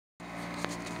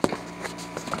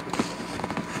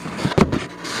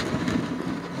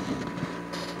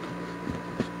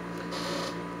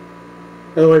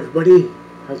Hello everybody,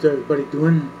 how's everybody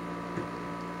doing?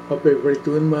 Hope everybody's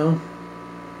doing well.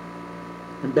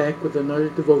 I'm back with another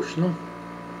devotional.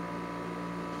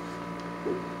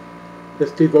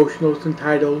 This devotional is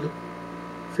entitled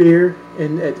Fear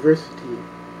in Adversity.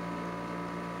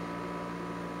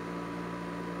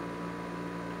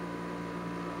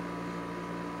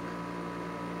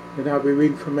 And I'll be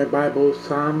reading from my Bible,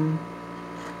 Psalm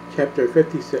chapter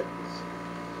 56.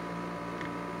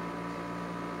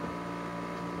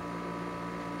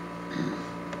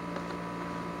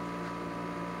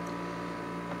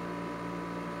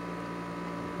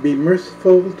 Be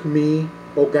merciful to me,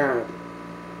 O God,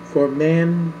 for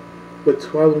man would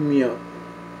swallow me up.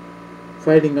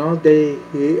 Fighting all day,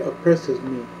 he oppresses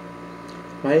me.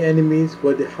 My enemies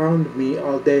would hound me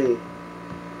all day.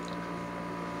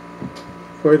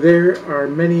 For there are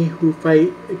many who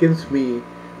fight against me,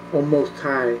 O Most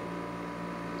High.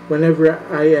 Whenever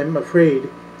I am afraid,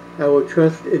 I will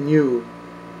trust in you.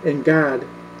 In God,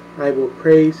 I will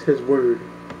praise his word.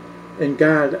 In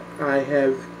God, I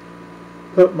have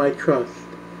put my trust.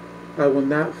 I will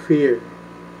not fear.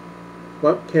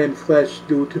 What can flesh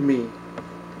do to me?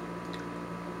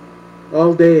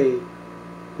 All day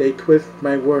they twist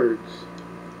my words.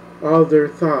 All their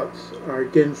thoughts are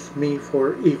against me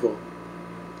for evil.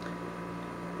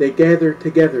 They gather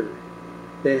together.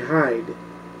 They hide.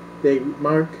 They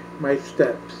mark my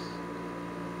steps.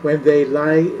 When they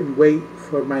lie in wait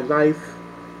for my life,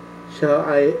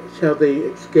 shall they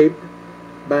escape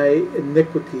by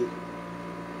iniquity.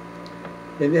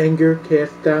 In anger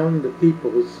cast down the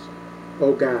peoples,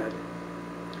 O God.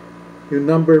 You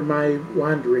number my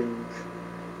wanderings.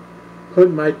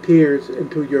 Put my tears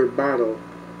into your bottle.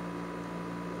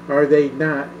 Are they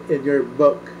not in your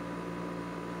book?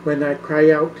 When I cry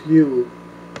out to you,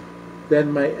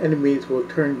 then my enemies will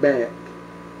turn back.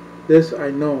 This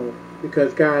I know,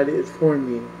 because God is for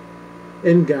me.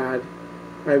 In God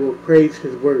I will praise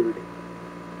his word.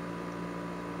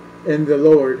 In the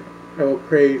Lord I will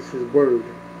praise his word.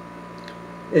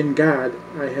 In God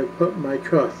I have put my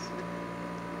trust.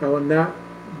 I will not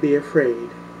be afraid.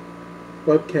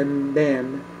 What can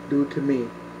man do to me?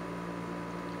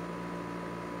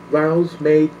 Vows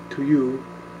made to you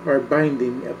are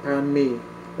binding upon me,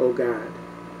 O God.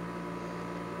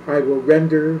 I will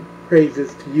render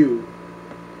praises to you,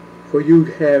 for you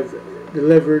have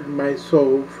delivered my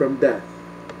soul from death.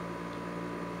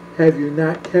 Have you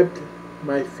not kept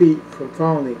my feet from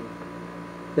falling,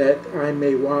 that I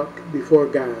may walk before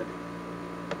God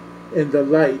in the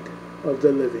light of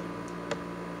the living?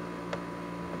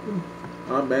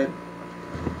 Amen.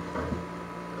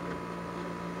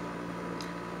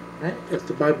 Alright, that's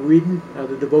the Bible reading out of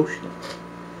the devotional.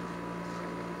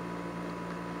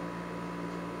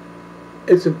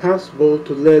 It's impossible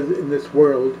to live in this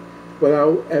world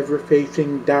without ever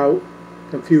facing doubt,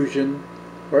 confusion,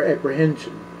 or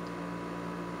apprehension.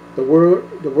 The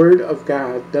Word of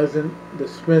God doesn't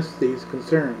dismiss these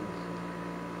concerns.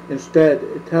 Instead,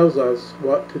 it tells us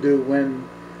what to do when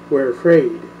we're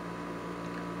afraid.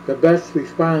 The best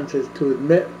response is to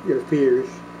admit your fears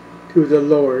to the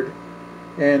Lord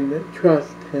and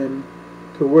trust him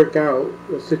to work out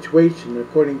the situation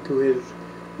according to his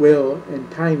will and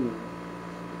timing.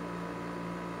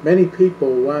 Many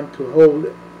people want to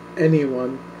hold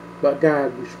anyone but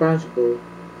God responsible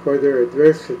for their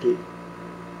adversity.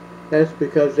 That's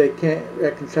because they can't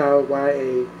reconcile why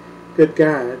a good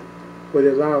God would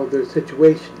allow their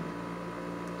situation.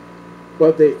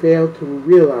 What they fail to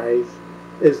realize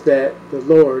is that the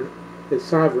Lord is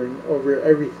sovereign over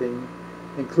everything,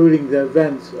 including the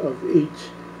events of each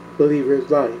believer's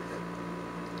life.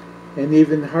 And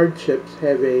even hardships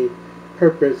have a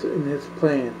purpose in his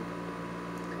plan.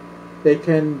 They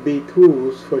can be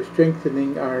tools for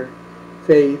strengthening our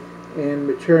faith and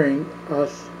maturing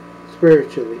us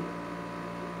spiritually.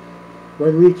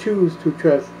 When we choose to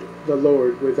trust the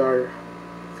Lord with our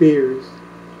fears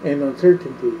and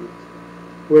uncertainties,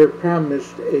 we're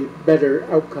promised a better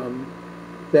outcome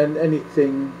than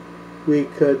anything we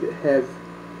could have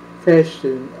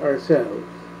fashioned ourselves.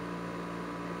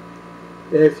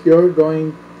 If you're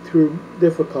going through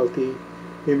difficulty,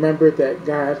 remember that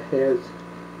God has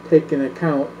taken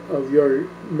account of your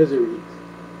miseries.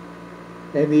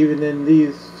 And even in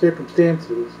these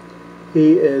circumstances,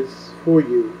 he is for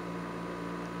you.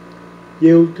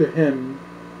 Yield to him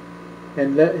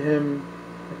and let him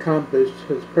accomplish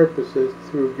his purposes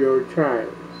through your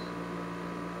trials.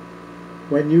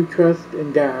 When you trust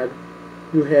in God,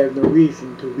 you have no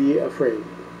reason to be afraid.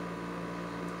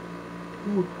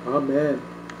 Ooh, amen.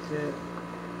 Yeah.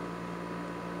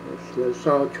 Let's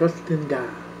all trust in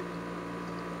God.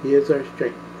 He is our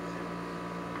strength.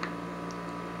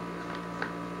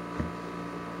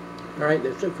 Alright,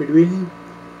 that's it for the reading.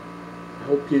 I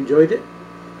hope you enjoyed it.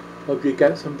 Hope you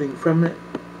got something from it.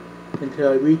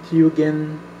 Until I read to you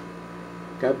again,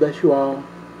 God bless you all,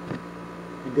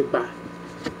 and goodbye.